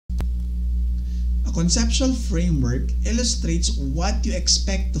conceptual framework illustrates what you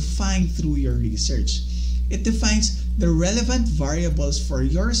expect to find through your research. It defines the relevant variables for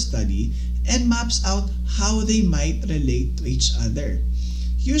your study and maps out how they might relate to each other.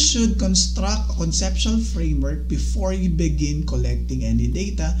 You should construct a conceptual framework before you begin collecting any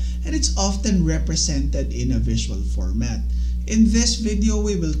data, and it's often represented in a visual format. In this video,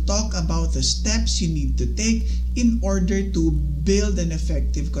 we will talk about the steps you need to take in order to build an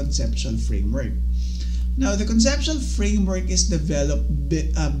effective conceptual framework. Now, the conceptual framework is developed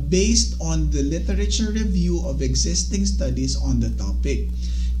based on the literature review of existing studies on the topic.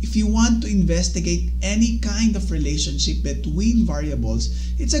 If you want to investigate any kind of relationship between variables,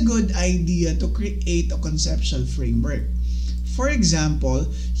 it's a good idea to create a conceptual framework. For example,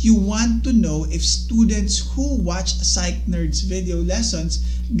 you want to know if students who watch Psych Nerds video lessons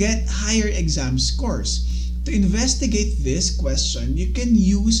get higher exam scores. To investigate this question, you can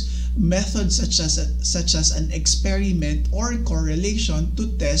use methods such as an experiment or correlation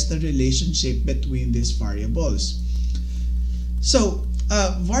to test the relationship between these variables. So,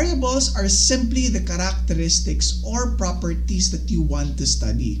 variables are simply the characteristics or properties that you want to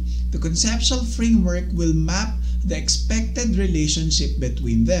study. The conceptual framework will map the expected relationship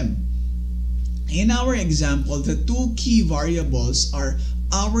between them. In our example, the two key variables are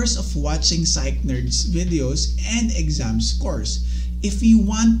hours of watching Psych Nerds videos and exam scores. If we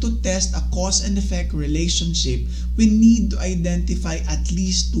want to test a cause and effect relationship, we need to identify at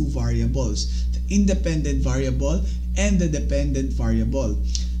least two variables, the independent variable and the dependent variable.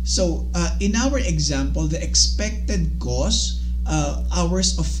 So in our example, the expected cause,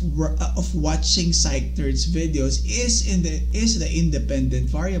 hours of watching Psych Nerds videos is the independent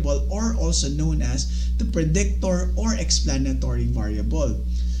variable, or also known as the predictor or explanatory variable.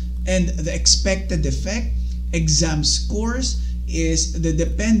 And the expected effect, exam scores, is the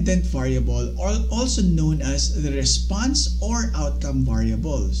dependent variable, or also known as the response or outcome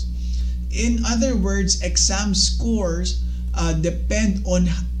variables. In other words, exam scores depend on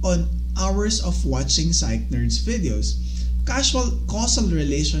hours of watching Psych Nerds videos. Causal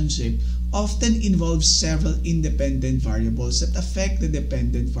relationship often involves several independent variables that affect the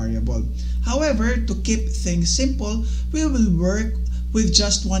dependent variable. However, to keep things simple, we will work with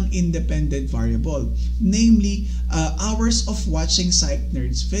just one independent variable, namely hours of watching Psych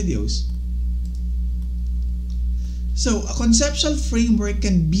Nerds videos. So, a conceptual framework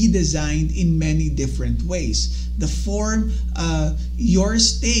can be designed in many different ways. The form your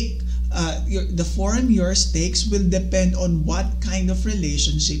stakes will depend on what kind of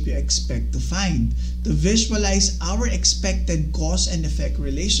relationship you expect to find. To visualize our expected cause and effect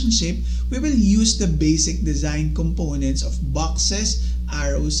relationship, we will use the basic design components of boxes,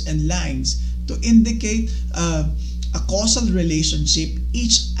 arrows, and lines. To indicate a causal relationship,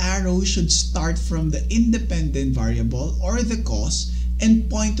 each arrow should start from the independent variable or the cause and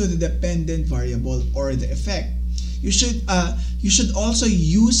point to the dependent variable or the effect. You should also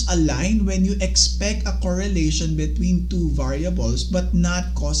use a line when you expect a correlation between two variables but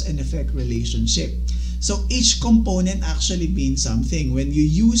not cause and effect relationship. So each component actually means something. When you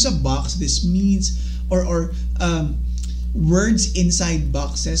use a box, this means words inside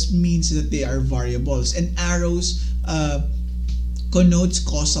boxes means that they are variables, and arrows connotes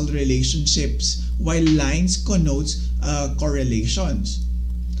causal relationships, while lines connotes correlations.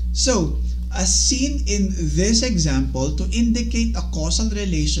 So, as seen in this example, to indicate a causal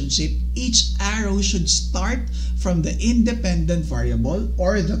relationship, each arrow should start from the independent variable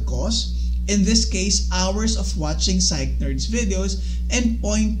or the cause, in this case, hours of watching Psych Nerds videos, and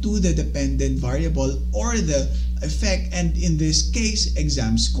point to the dependent variable or the effect, and in this case,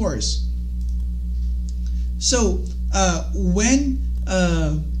 exam scores. So, when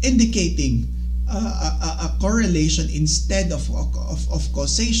indicating a correlation instead of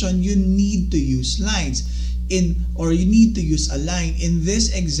causation, you need to use lines you need to use a line. In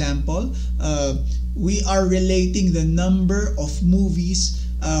this example, we are relating the number of movies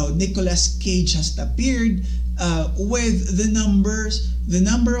Nicolas Cage has appeared with the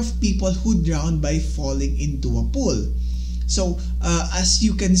number of people who drowned by falling into a pool. So as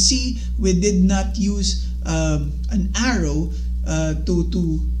you can see, we did not use an arrow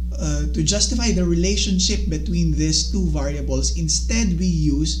to justify the relationship between these two variables. Instead, we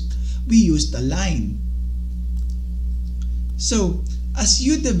used a line. So, as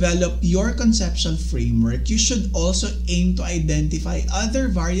you develop your conceptual framework, you should also aim to identify other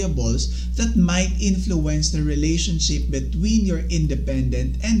variables that might influence the relationship between your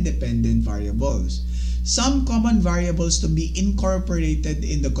independent and dependent variables. Some common variables to be incorporated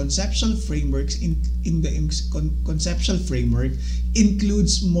in the conceptual frameworks conceptual framework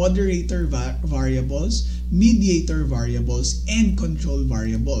includes moderator variables, mediator variables, and control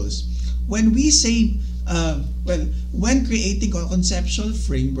variables. When we say when creating a conceptual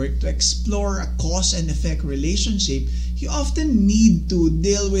framework to explore a cause and effect relationship, you often need to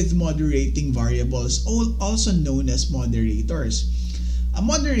deal with moderating variables, also known as moderators. A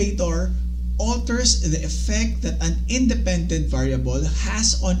moderator alters the effect that an independent variable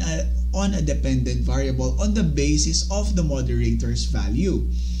has on a dependent variable on the basis of the moderator's value.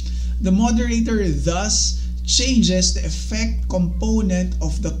 The moderator thus changes the effect component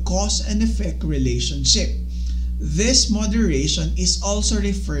of the cause and effect relationship. This moderation is also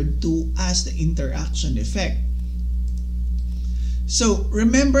referred to as the interaction effect. So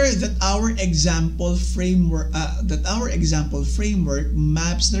remember that our example framework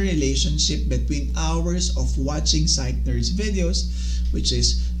maps the relationship between hours of watching psych nerds videos, which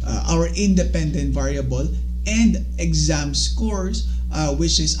is our independent variable, and exam scores,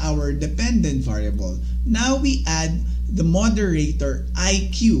 which is our dependent variable. Now we add the moderator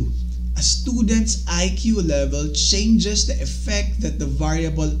IQ. A student's IQ level changes the effect that the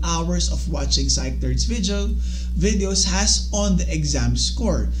variable hours of watching psych nerds videos has on the exam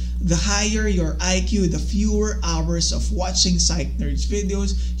score. The higher your IQ, the fewer hours of watching psych nerds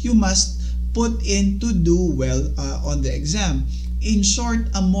videos you must put in to do well on the exam. In short,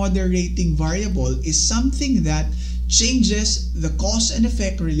 a moderating variable is something that changes the cause and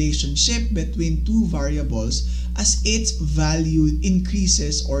effect relationship between two variables as its value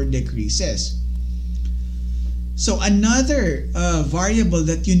increases or decreases. So another variable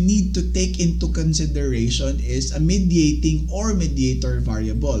that you need to take into consideration is a mediating or mediator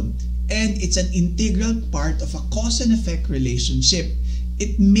variable, and it's an integral part of a cause and effect relationship.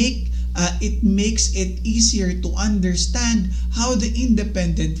 It makes it easier to understand how the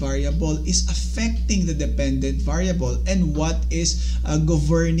independent variable is affecting the dependent variable and what is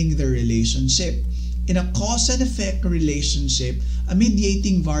governing the relationship. In a cause and effect relationship, a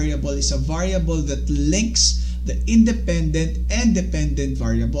mediating variable is a variable that links the independent and dependent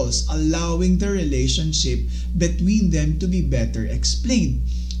variables, allowing the relationship between them to be better explained.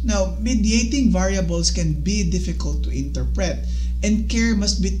 Now, mediating variables can be difficult to interpret, and care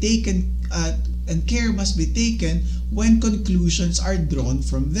must be taken when conclusions are drawn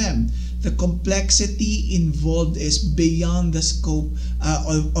from them. The complexity involved is beyond the scope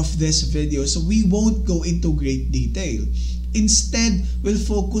of this video, so we won't go into great detail. Instead, we'll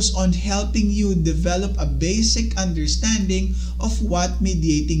focus on helping you develop a basic understanding of what a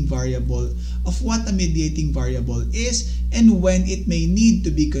mediating variable is and when it may need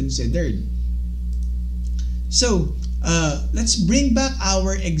to be considered. So, let's bring back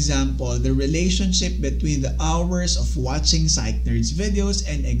our example, the relationship between the hours of watching psych nerds videos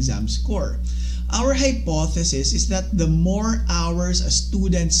and exam score. Our hypothesis is that the more hours a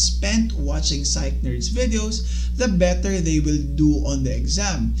student spent watching psych nerds videos, the better they will do on the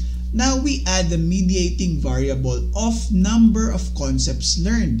exam. Now we add the mediating variable of number of concepts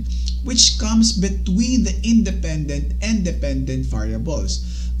learned, which comes between the independent and dependent variables.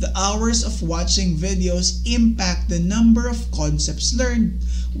 The hours of watching videos impact the number of concepts learned,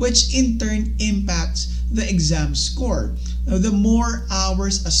 which in turn impacts the exam score. Now, the more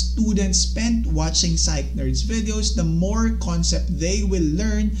hours a student spent watching psych nerds videos, the more concept they will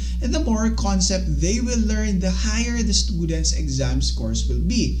learn, and the more concept they will learn, the higher the student's exam scores will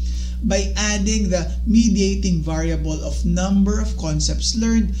be. By adding the mediating variable of number of concepts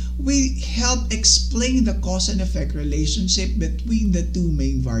learned, we help explain the cause and effect relationship between the two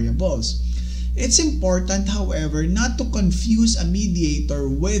main variables. It's important, however, not to confuse a mediator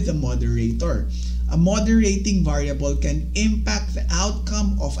with a moderator. A moderating variable can impact the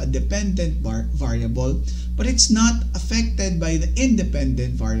outcome of a dependent variable, but it's not affected by the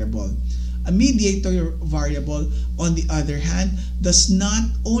independent variable. A mediator variable, on the other hand, does not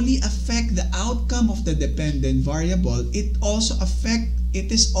only affect the outcome of the dependent variable, it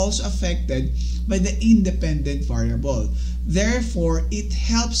is also affected by the independent variable. Therefore, it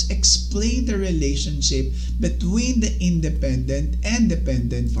helps explain the relationship between the independent and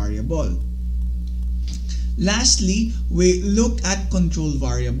dependent variable. Lastly, we look at control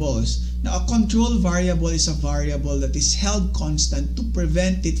variables. Now, a control variable is a variable that is held constant to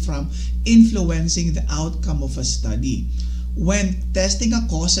prevent it from influencing the outcome of a study. When testing a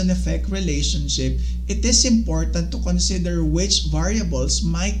cause and effect relationship, it is important to consider which variables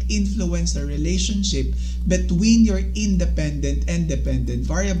might influence the relationship between your independent and dependent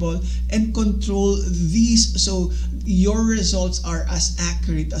variable and control these so your results are as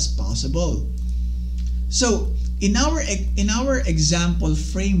accurate as possible. So in our example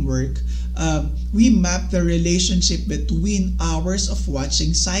framework, we map the relationship between hours of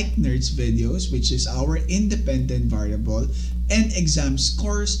watching Psych Nerds videos, which is our independent variable, and exam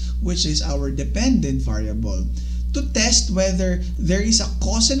scores, which is our dependent variable, to test whether there is a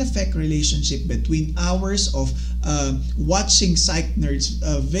cause and effect relationship between hours of watching Psych Nerds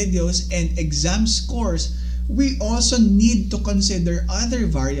videos and exam scores. We also need to consider other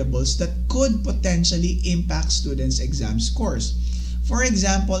variables that could potentially impact students' exam scores. For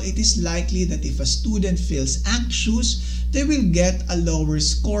example, it is likely that if a student feels anxious, they will get a lower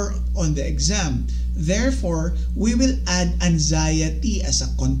score on the exam. Therefore, we will add anxiety as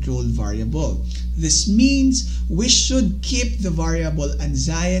a control variable. This means we should keep the variable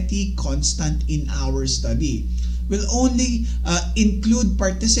anxiety constant in our study. We'll only include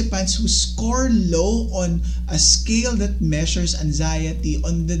participants who score low on a scale that measures anxiety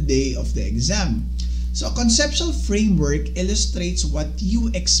on the day of the exam. So a conceptual framework illustrates what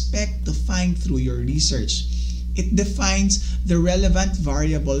you expect to find through your research. It defines the relevant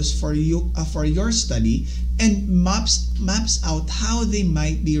variables for your study and maps out how they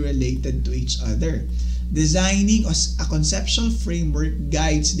might be related to each other. Designing a conceptual framework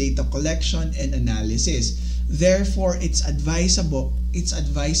guides data collection and analysis. Therefore, it's advisable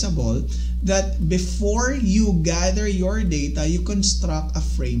that before you gather your data, you construct a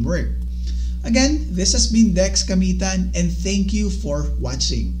framework. Again, this has been Dex Kamitan, and thank you for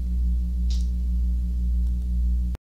watching.